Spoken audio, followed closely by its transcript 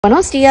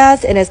Buenos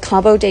dias, it is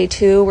Cabo day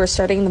 2. We're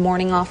starting the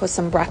morning off with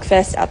some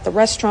breakfast at the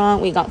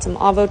restaurant. We got some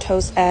avo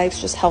toast eggs,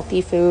 just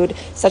healthy food.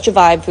 Such a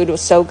vibe. Food was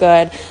so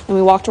good. Then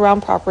we walked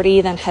around property,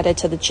 then headed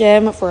to the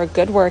gym for a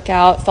good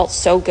workout. Felt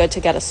so good to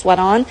get a sweat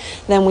on.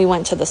 Then we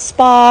went to the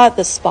spa.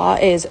 The spa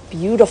is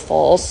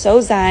beautiful, so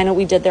zen.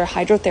 We did their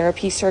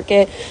hydrotherapy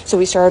circuit. So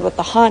we started with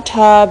the hot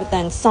tub,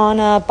 then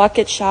sauna,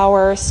 bucket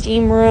shower,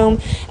 steam room,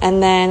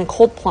 and then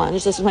cold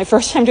plunge. This is my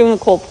first time doing a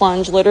cold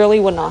plunge. Literally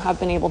would not have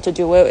been able to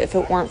do it if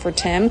it weren't for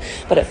Tim,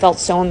 but it felt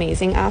so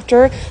amazing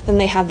after. Then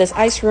they have this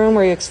ice room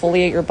where you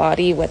exfoliate your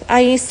body with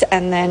ice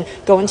and then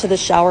go into the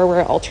shower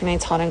where it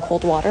alternates hot and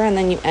cold water, and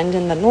then you end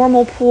in the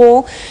normal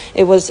pool.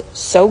 It was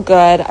so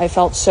good. I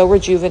felt so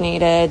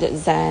rejuvenated,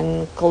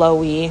 zen,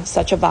 glowy,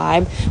 such a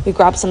vibe. We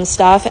grabbed some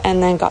stuff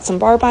and then got some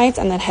bar bites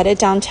and then headed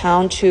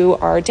downtown to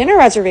our dinner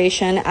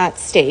reservation at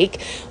Steak.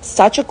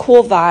 Such a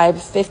cool vibe,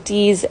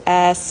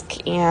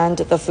 50s-esque, and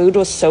the food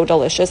was so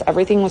delicious.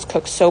 Everything was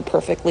cooked so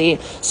perfectly.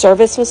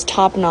 Service was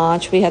top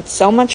notch. We had so